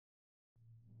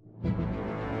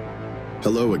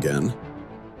Hello again.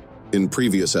 In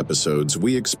previous episodes,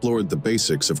 we explored the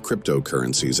basics of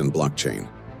cryptocurrencies and blockchain.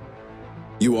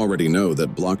 You already know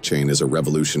that blockchain is a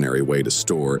revolutionary way to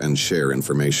store and share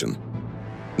information.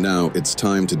 Now it's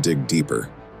time to dig deeper,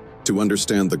 to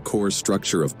understand the core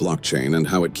structure of blockchain and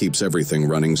how it keeps everything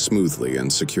running smoothly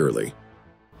and securely.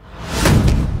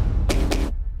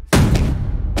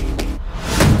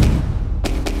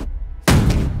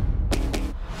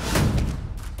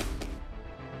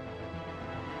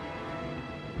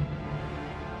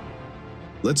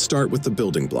 Let's start with the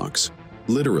building blocks,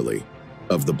 literally,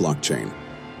 of the blockchain.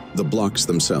 The blocks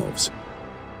themselves.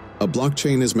 A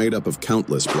blockchain is made up of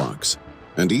countless blocks,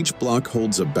 and each block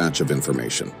holds a batch of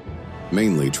information,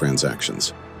 mainly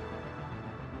transactions.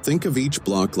 Think of each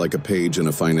block like a page in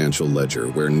a financial ledger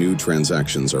where new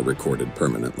transactions are recorded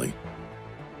permanently.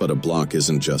 But a block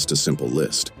isn't just a simple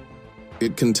list.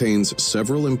 It contains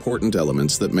several important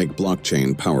elements that make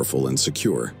blockchain powerful and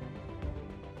secure.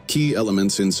 Key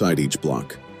elements inside each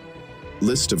block.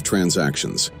 List of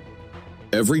transactions.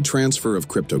 Every transfer of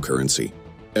cryptocurrency,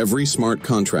 every smart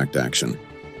contract action,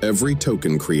 every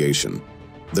token creation,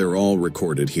 they're all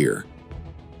recorded here.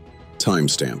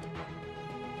 Timestamp.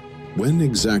 When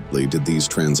exactly did these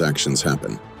transactions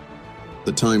happen?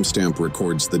 The timestamp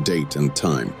records the date and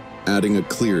time, adding a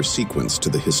clear sequence to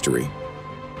the history.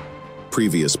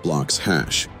 Previous block's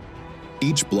hash.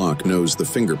 Each block knows the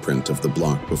fingerprint of the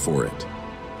block before it.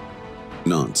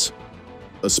 Nonce,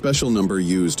 a special number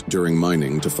used during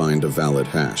mining to find a valid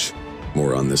hash.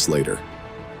 More on this later.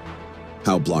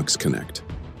 How blocks connect.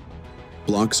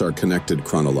 Blocks are connected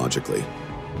chronologically.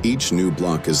 Each new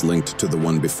block is linked to the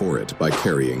one before it by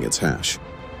carrying its hash.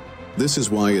 This is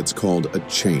why it's called a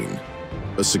chain,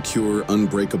 a secure,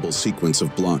 unbreakable sequence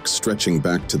of blocks stretching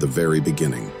back to the very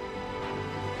beginning.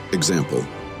 Example: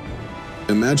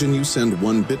 imagine you send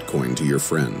 1 Bitcoin to your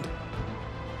friend.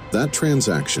 That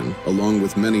transaction, along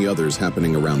with many others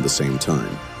happening around the same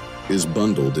time, is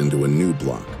bundled into a new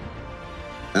block.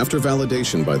 After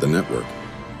validation by the network,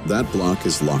 that block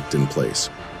is locked in place,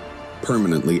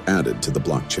 permanently added to the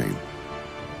blockchain.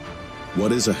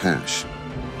 What is a hash,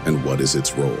 and what is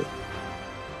its role?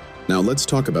 Now let's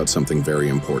talk about something very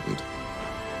important: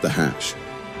 the hash.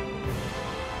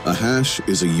 A hash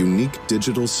is a unique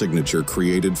digital signature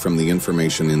created from the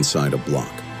information inside a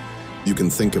block. You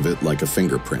can think of it like a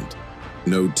fingerprint.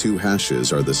 No two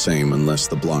hashes are the same unless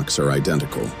the blocks are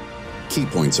identical. Key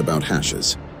points about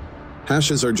hashes.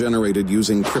 Hashes are generated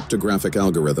using cryptographic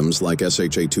algorithms like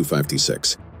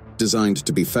SHA-256, designed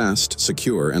to be fast,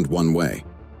 secure, and one-way.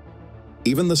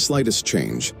 Even the slightest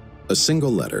change, a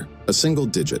single letter, a single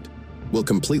digit, will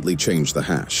completely change the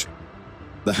hash.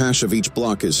 The hash of each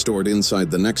block is stored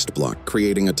inside the next block,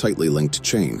 creating a tightly linked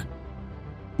chain.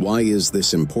 Why is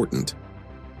this important?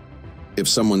 If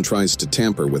someone tries to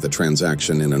tamper with a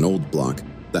transaction in an old block,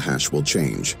 the hash will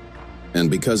change.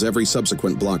 And because every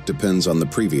subsequent block depends on the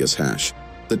previous hash,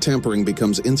 the tampering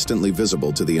becomes instantly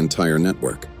visible to the entire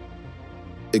network.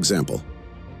 Example: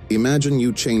 imagine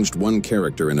you changed one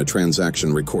character in a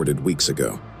transaction recorded weeks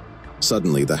ago.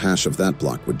 Suddenly, the hash of that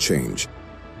block would change,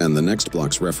 and the next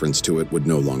block's reference to it would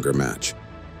no longer match.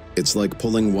 It's like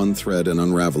pulling one thread and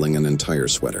unraveling an entire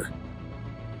sweater.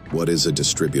 What is a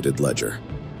distributed ledger?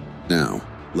 Now,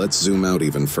 let's zoom out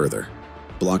even further.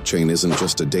 Blockchain isn't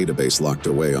just a database locked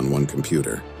away on one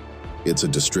computer. It's a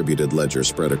distributed ledger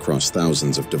spread across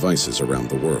thousands of devices around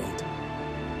the world.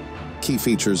 Key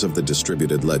features of the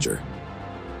distributed ledger.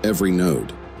 Every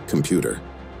node, computer,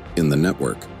 in the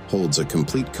network holds a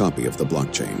complete copy of the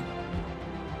blockchain.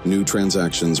 New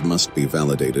transactions must be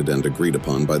validated and agreed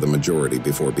upon by the majority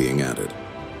before being added.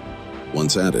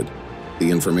 Once added, the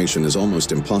information is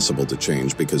almost impossible to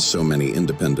change because so many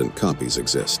independent copies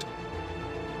exist.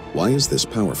 Why is this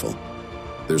powerful?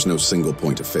 There's no single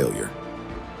point of failure.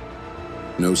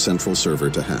 No central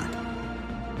server to hack.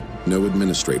 No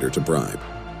administrator to bribe.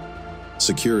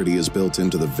 Security is built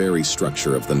into the very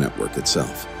structure of the network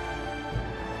itself.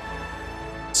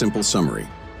 Simple summary.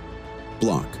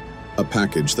 Block, a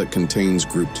package that contains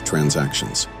grouped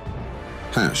transactions.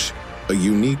 Hash, a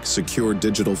unique, secure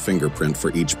digital fingerprint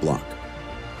for each block.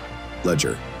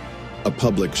 Ledger, a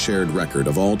public shared record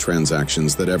of all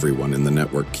transactions that everyone in the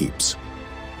network keeps.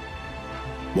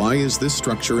 Why is this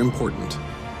structure important?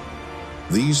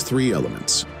 These 3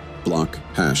 elements, block,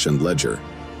 hash, and ledger,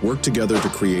 work together to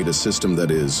create a system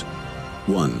that is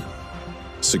 1.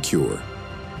 Secure.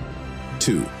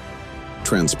 2.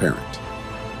 Transparent.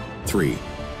 3.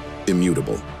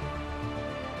 Immutable.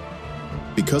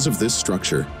 Because of this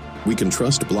structure, we can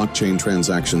trust blockchain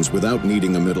transactions without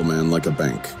needing a middleman like a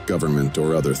bank, government,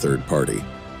 or other third party.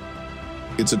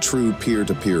 It's a true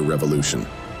peer-to-peer revolution.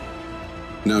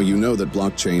 Now you know that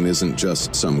blockchain isn't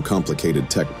just some complicated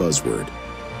tech buzzword.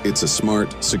 It's a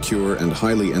smart, secure, and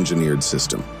highly engineered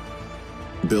system,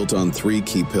 built on three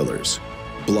key pillars: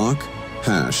 block,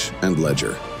 hash, and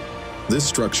ledger. This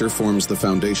structure forms the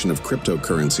foundation of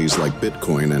cryptocurrencies like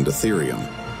Bitcoin and Ethereum,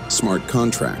 smart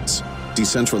contracts,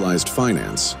 decentralized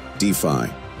finance,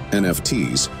 DeFi,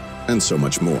 NFTs, and so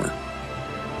much more.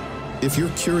 If you're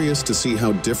curious to see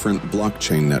how different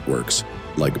blockchain networks,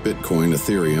 like Bitcoin,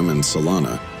 Ethereum, and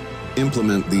Solana,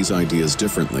 implement these ideas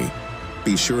differently,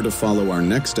 be sure to follow our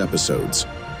next episodes.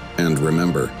 And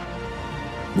remember,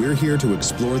 we're here to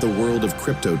explore the world of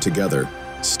crypto together,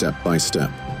 step by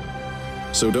step.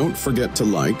 So don't forget to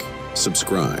like,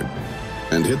 subscribe,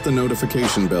 and hit the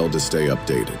notification bell to stay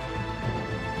updated.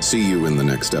 See you in the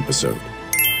next episode.